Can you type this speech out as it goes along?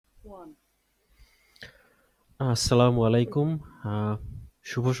আসসালামু আলাইকুম। আ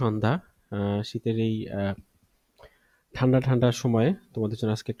শুভ সন্ধ্যা। শীতের এই ঠান্ডা, ঠান্ডা সময়ে তোমাদের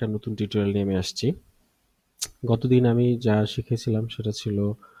জন্য আজকে একটা নতুন টিউটোরিয়াল নিয়ে আমি আসছি। গতদিন আমি যা শিখেছিলাম সেটা ছিল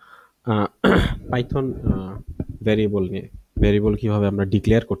আ পাইথন ভ্যারিয়েবল নিয়ে। ভ্যারিয়েবল কিভাবে আমরা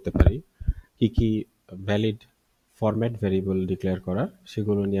ডিক্লেয়ার করতে পারি, কি ভ্যালিড ফরম্যাট ভ্যারিয়েবল ডিক্লেয়ার করা,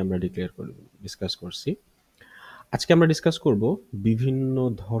 সেগুলো নিয়ে আমরা ডিসকাস করছি। আজকে আমরা ডিসকাস করব বিভিন্ন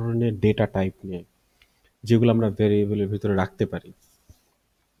ধরনের ডেটা টাইপ নিয়ে, যেগুলো আমরা ভ্যারিয়েবলের ভিতরে রাখতে পারি।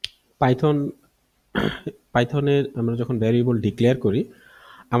 পাইথন পাইথনের আমরা যখন ভ্যারিয়েবল ডিক্লেয়ার করি,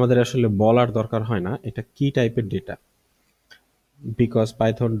 আমাদের আসলে বলার দরকার হয় না এটা কি টাইপের data, because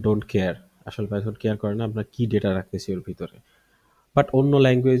Python don't care. আসলে পাইথন কেয়ার করে না আমরা কি ডেটা রাখতেছি ওর ভিতরে। বাট অন্য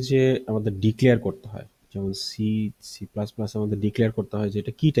ল্যাঙ্গুয়েজে আমাদের ডিক্লেয়ার করতে হয়, যেমন সি প্লাস প্লাস আমাদের ডিক্লেয়ার করতে হয় যে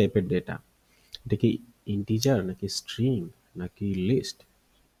এটা কি টাইপের ডেটা, এটা কি ইন্টিজার নাকি স্ট্রিং নাকি লিস্ট,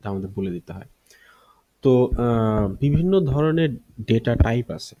 এটা আমাদের বলে দিতে হয়। তো বিভিন্ন ধরনের ডেটা টাইপ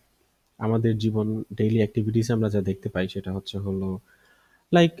আছে আমাদের জীবন, ডেইলি অ্যাক্টিভিটিস আমরা যা দেখতে পাই সেটা হলো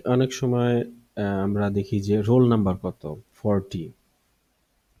লাইক অনেক সময় আমরা দেখি যে রোল নাম্বার কত, 40,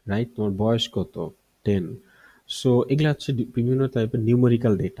 রাইট? তোমার বয়স কত, 10। সো এগুলা হচ্ছে বিভিন্ন টাইপের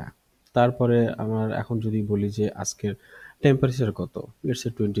নিউমেরিক্যাল ডেটা। তারপরে আমার এখন যদি বলি যে আজকের টেম্পারেচার কত, let's say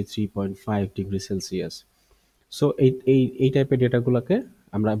 23.5 degree Celsius. So এই টাইপের ডেটাগুলোকে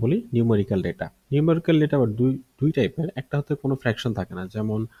আমরা বলি নিউমেরিক্যাল ডেটা। নিউমেরিক্যাল ডেটা আবার দুই দুই টাইপের। একটা হতে কোনো ফ্র্যাকশন থাকে না,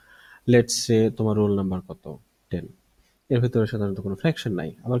 যেমন লেটস সে তোমার রোল নাম্বার কত, 10, এর ভেতরে সাধারণত কোনো ফ্র্যাকশন নাই।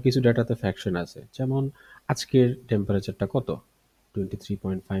 আবার কিছু ডেটাতে ফ্র্যাকশন আছে, যেমন আজকের টেম্পারেচারটা কত,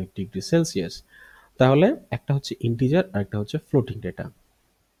 23.5 ডিগ্রি সেলসিয়াস। তাহলে একটা হচ্ছে ইন্টিজার আর একটা হচ্ছে ফ্লোটিং ডেটা।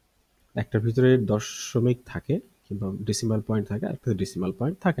 একটার ভিতরে দশমিক থাকে কিংবা ডেসিমাল পয়েন্ট থাকে, আর একটা ডেসিমাল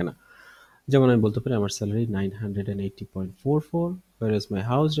পয়েন্ট থাকে না। যেমন আমি বলতে পারি আমার salary 980.44, whereas my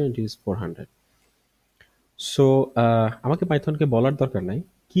house rent is 400. So আমাকে পাইথনকে বলার দরকার নাই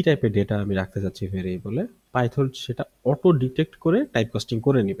কি টাইপের ডেটা আমি রাখতে চাচ্ছি ভেরিয়েবলে। পাইথন সেটা অটো ডিটেক্ট করে টাইপ কাস্টিং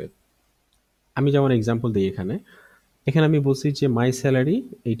করে নিবে। আমি যেমন এক্সাম্পল দিই এখানে, এখানে আমি বলছি যে মাই স্যালারি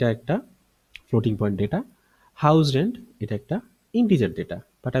এইটা একটা floating point data, house rent এটা একটা ইন্টিজার ডেটা।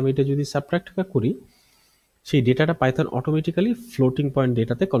 বাট আমি এটা যদি সাবট্রাক্ট করি, সেই ডেটাটা পাইথন অটোমেটিক্যালি ফ্লোটিং পয়েন্ট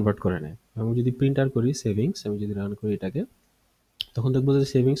ডেটাতে কনভার্ট করে নেয়। আমি যদি প্রিন্টার করি সেভিংস, আমি যদি রান করি এটাকে, তখন দেখবো যে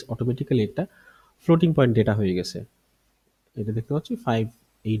সেভিংস অটোমেটিক্যালি একটা ফ্লোটিং পয়েন্ট ডেটা হয়ে গেছে। এটা দেখতে পাচ্ছি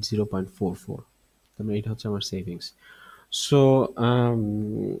 580.44, তার মানে এটা হচ্ছে আমার savings. So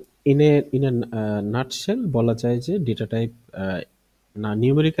in a nutshell বলা যায় যে ডেটা টাইপ, না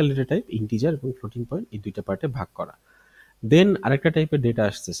নিউমেরিক্যাল ডেটা টাইপ ইন্টিজার এবং ফ্লোটিং পয়েন্ট এই দুইটা পার্টে ভাগ করা। দেন আরেকটা টাইপের ডেটা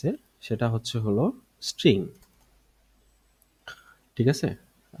আসতেছে, সেটা হলো স্ট্রিং। ঠিক আছে?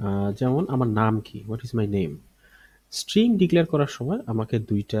 যেমন আমার নাম কি, what is my name. String declare করার সময় আমাকে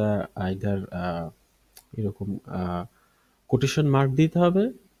দুইটা আইদার এরকম কোটেশন মার্ক দিতে হবে,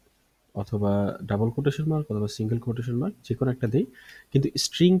 অথবা ডাবল কোটেশন মার্ক অথবা সিঙ্গেল কোটেশন মার্ক, যে কোনো একটা দিই। কিন্তু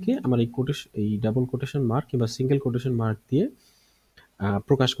স্ট্রিংকে আমার এই ডাবল কোটেশন মার্ক কিংবা সিঙ্গেল কোটেশন মার্ক দিয়ে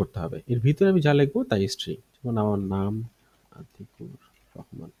প্রকাশ করতে হবে। এর ভিতরে আমি যা লিখবো তাই স্ট্রিং। যেমন আমার নাম আতিকুর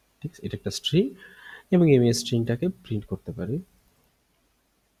রহমান, ঠিক আছে, এটা একটা স্ট্রিং। এবং আমি এই স্ট্রিংটাকে প্রিন্ট করতে পারি।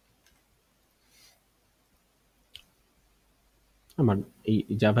 আমার এই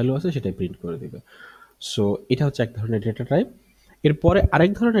যা ভ্যালু আছে সেটাই প্রিন্ট করে দিবে। সো এটা হচ্ছে এক ধরনের ডেটা টাইপ। এরপরে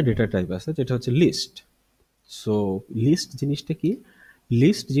আরেক ধরনের ডেটা টাইপ আছে যেটা হচ্ছে লিস্ট। সো লিস্ট জিনিসটা কি?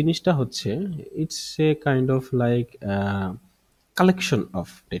 লিস্ট জিনিসটা হচ্ছে it's a kind of like collection of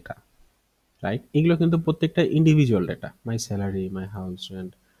data, right? এগুলো কিন্তু প্রত্যেকটা individual data, my salary, my house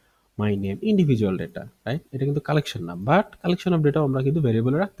rent, my name, individual data, right? এটা কিন্তু কালেকশন না, বাট কালেকশন অফ ডেটাও আমরা কিন্তু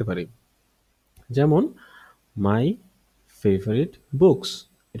ভেরিয়েবলে রাখতে পারি। যেমন মাই ফেভারিট বুকস,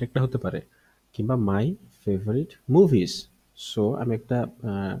 এটা একটা হতে পারে, কিংবা মাই ফেভারিট মুভিজ। সো আমি একটা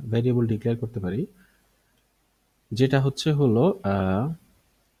ভেরিয়েবল ডিক্লেয়ার করতে পারি যেটা হলো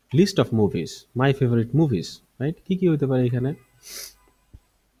list of movies, my favourite movies, right? কি কি হতে পারে এখানে?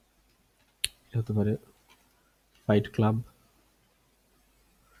 এটা হতে পারে fight club,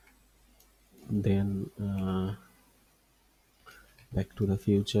 then back to the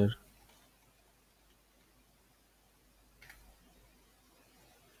future,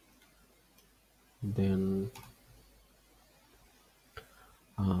 then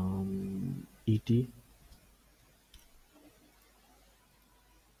ET,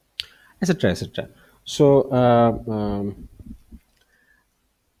 etcetera etcetera. So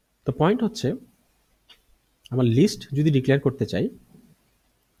the point হচ্ছে, আমার লিস্ট যদি ডিক্লেয়ার করতে চাই,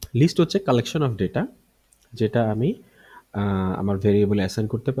 লিস্ট হচ্ছে কালেকশন অফ ডেটা যেটা আমি আমার ভেরিয়েবলে অ্যাসাইন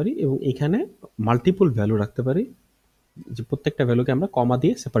করতে পারি এবং এখানে মাল্টিপল ভ্যালু রাখতে পারি যে প্রত্যেকটা ভ্যালুকে আমরা কমা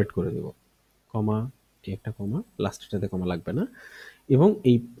দিয়ে সেপারেট করে দেব। কমা, একটা কমা, লাস্টেরটাতে কমা লাগবে না। এবং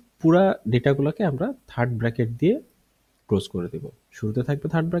এই পুরা ডেটাগুলোকে আমরা থার্ড ব্র্যাকেট দিয়ে ক্লোজ করে দেব। শুরুতে থাকবে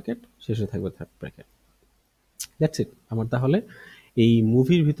থার্ড ব্র্যাকেট, শেষে থাকবে থার্ড ব্র্যাকেট। That's it. আমার তাহলে এই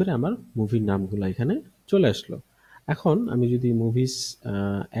মুভির ভিতরে আমার মুভির নামগুলো এখানে চলে আসলো। এখন আমি যদি মুভিস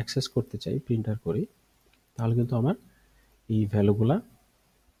অ্যাক্সেস করতে চাই, প্রিন্টার করি, তাহলে কিন্তু আমার এই ভ্যালুগুলা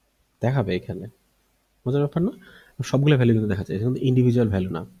দেখাবে এখানে। মজার ব্যাপার না? সবগুলো ভ্যালু কিন্তু দেখা যায়, এটা কিন্তু ইন্ডিভিজুয়াল ভ্যালু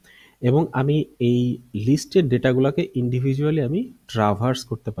না। এবং আমি এই লিস্টের ডেটাগুলোকে ইন্ডিভিজুয়ালি আমি ট্রাভার্স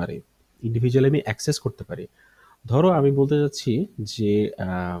করতে পারি, ইন্ডিভিজুয়ালি আমি অ্যাক্সেস করতে পারি। ধরো আমি বলতে চাচ্ছি যে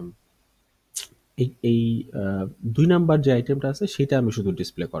এই এই ২ নাম্বার যে আইটেমটা আছে সেটা আমি শুধু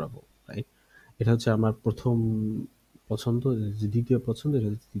ডিসপ্লে করাবো, রাইট? এটা হচ্ছে আমার ১ম পছন্দ, যে ২য় পছন্দ, এটা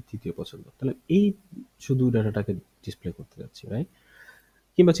হচ্ছে ৩য় পছন্দ। তাহলে এই শুধু ডাটাটাকে ডিসপ্লে করতে যাচ্ছি, রাইট?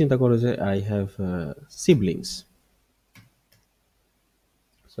 কিংবা চিন্তা করো যে I have siblings.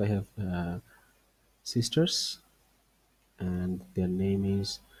 So I have sisters and their name is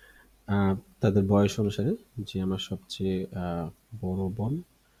তাদের বয়স অনুসারে যে আমার সবচেয়ে বড় বোন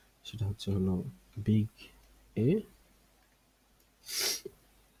সেটা হচ্ছে হলো বিগ এ,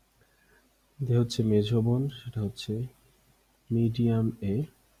 যে হচ্ছে মেজো বোন সেটা হচ্ছে মিডিয়াম এ,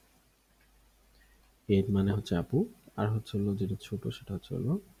 এর মানে হচ্ছে আপু, আর হচ্ছে হলো যেটা ছোট সেটা হচ্ছে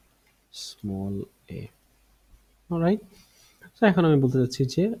হলো স্মল এ। অলরাইট। সো এখন আমি বলতে চাচ্ছি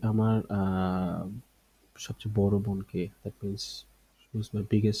যে আমার সবচেয়ে বড় বোনকে, that means she is my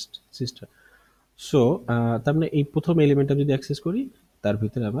biggest sister. So তার মানে এই প্রথম এলিমেন্টটা যদি অ্যাক্সেস করি, তার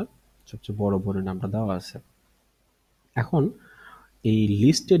ভিতরে আমার সবচেয়ে বড় বোনের নামটা দেওয়া আছে। এখন এই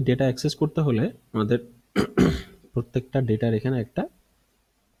লিস্টের ডেটা অ্যাক্সেস করতে হলে আমাদের প্রত্যেকটা ডেটার এখানে একটা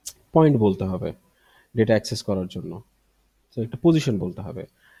পয়েন্ট বলতে হবে ডেটা অ্যাক্সেস করার জন্য। তো একটা পজিশন বলতে হবে।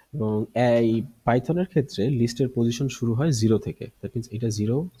 এবং এই পাইথনের ক্ষেত্রে লিস্টের পজিশন শুরু হয় 0 থেকে। দ্যাট মিনস এটা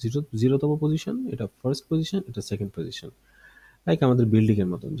 0তম পজিশন, এটা ফার্স্ট পজিশন, এটা সেকেন্ড পজিশন। লাইক আমাদের বিল্ডিং এর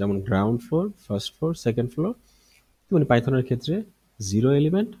মতন, যেমন ground floor, first floor, second floor. তেমনি পাইথনের ক্ষেত্রে 0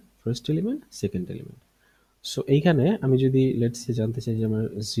 element, first element, second element. So এইখানে আমি যদি লেটস সে জানতে চাই যে আমার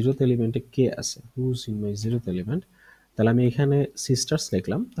 0th এলিমেন্টে কে আছে, whose in my 0th element, তাহলে আমি এখানে সিস্টার্স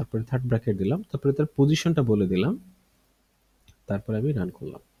লিখলাম, তারপরে থার্ড ব্র্যাকেট দিলাম, তারপরে তার পজিশনটা বলে দিলাম, তারপরে আমি রান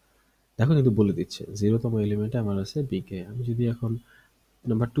করলাম। দেখো কিন্তু বলে দিচ্ছে 0তম এলিমেন্টে আমার আছে বিকে। আমি যদি এখন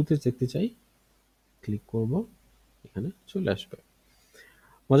নাম্বার 2তে দেখতে চাই, ক্লিক করব, এখানে চলে আসবে।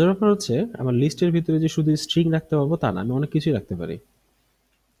 মজার ব্যাপার হচ্ছে আমার লিস্টের ভিতরে যে শুধু স্ট্রিং রাখতে পারবো তা না, আমি অনেক কিছুই রাখতে পারি।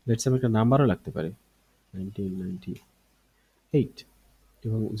 লেটস আমি একটা নাম্বারও রাখতে পারি, 1998,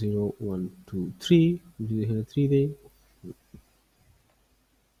 এবং 0 1 2 3, যদি এখানে 3 দেই,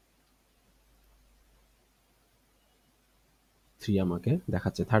 3 আমাকে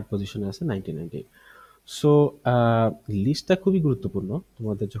দেখাচ্ছে থার্ড পজিশনে আছে 1998। সো লিস্টটা খুবই গুরুত্বপূর্ণ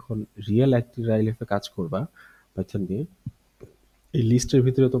তোমাদের যখন রিয়েল লাইফে কাজ করবা পাইথন দিয়ে। এই লিস্টের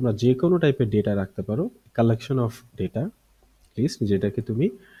ভিতরে তোমরা যে কোনো টাইপের ডেটা রাখতে পারো, কালেকশন অফ ডেটা লিস্ট, যেটাকে তুমি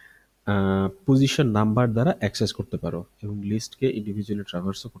পজিশন নাম্বার দ্বারা অ্যাক্সেস করতে পারো এবং লিস্টকে ইন্ডিভিজুয়ালি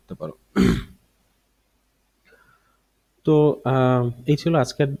ট্রাভার্সও করতে পারো। তো এই ছিল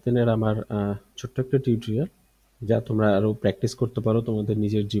আজকের দিনের আমার ছোট্ট একটা টিউটোরিয়াল, যা তোমরা আরও প্র্যাকটিস করতে পারো তোমাদের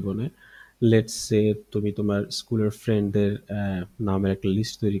নিজের জীবনে। লেটস সে তুমি তোমার স্কুলের ফ্রেন্ডদের নামের একটা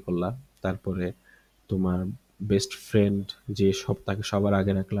লিস্ট তৈরি করলা, তারপরে তোমার বেস্ট ফ্রেন্ড যে তাকে সবার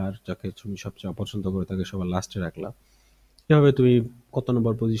আগে রাখলা, আর যাকে তুমি সবচেয়ে অপছন্দ করে তাকে সবার লাস্টে রাখলা। এভাবে তুমি কত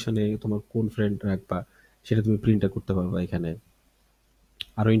নম্বর পজিশনে তোমার কোন ফ্রেন্ড রাখবা সেটা তুমি প্রিন্ট করতে পারবা। এখানে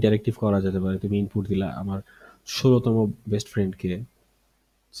আরও ইন্টারেক্টিভ করা যেতে পারে, তুমি ইনপুট দিলা আমার 16তম বেস্ট ফ্রেন্ডকে,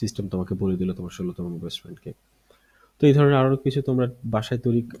 সিস্টেম তোমাকে বলে দিল তোমার 16তম বেস্ট ফ্রেন্ডকে। তো এই ধরনের আরও কিছু তোমরা বাসায়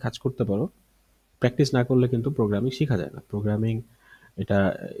তৈরি কাজ করতে পারো। প্র্যাকটিস না করলে কিন্তু প্রোগ্রামিং শেখা যায় না। প্রোগ্রামিং এটা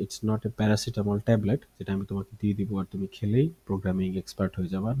it's not a paracetamol tablet যেটা আমি তোমাকে দিয়ে দিব আর তুমি খেলেই প্রোগ্রামিং এক্সপার্ট হয়ে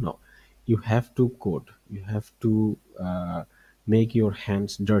যাবা। No, you have to code, you have to make your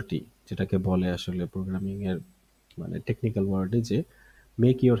hands dirty, যেটাকে বলে আসলে প্রোগ্রামিং এর মানে টেকনিক্যাল ওয়ার্ডে, যে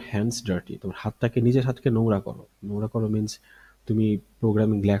মেক ইউর হ্যান্ডস ডার্টি, তোমার হাতটাকে, নিজের হাতকে নোংরা করো। নোংরা করো মিনস তুমি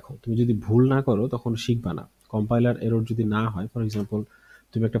প্রোগ্রামিং লেখো, তুমি যদি ভুল না করো তখন শিখবা না। কম্পাইলার এরর যদি না হয়, ফর এক্সাম্পল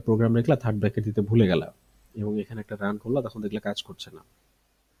তুমি একটা প্রোগ্রাম লিখলা, থার্ড ব্র্যাকেট দিতে ভুলে গেলা এবং এখানে একটা রান করলা, তখন দেখলে কাজ করছে না,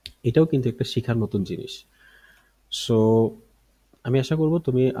 এটাও কিন্তু একটা শেখার নতুন জিনিস। সো আমি আশা করব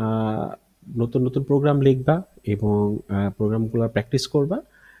তুমি নতুন নতুন প্রোগ্রাম লিখবা এবং প্রোগ্রামগুলো প্র্যাকটিস করবা।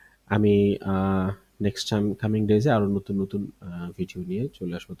 আমি নেক্সট টাইম কামিং ডেজে আরও নতুন নতুন ভিডিও নিয়ে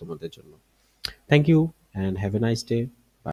চলে আসবো তোমাদের জন্য। Thank you and have a nice day.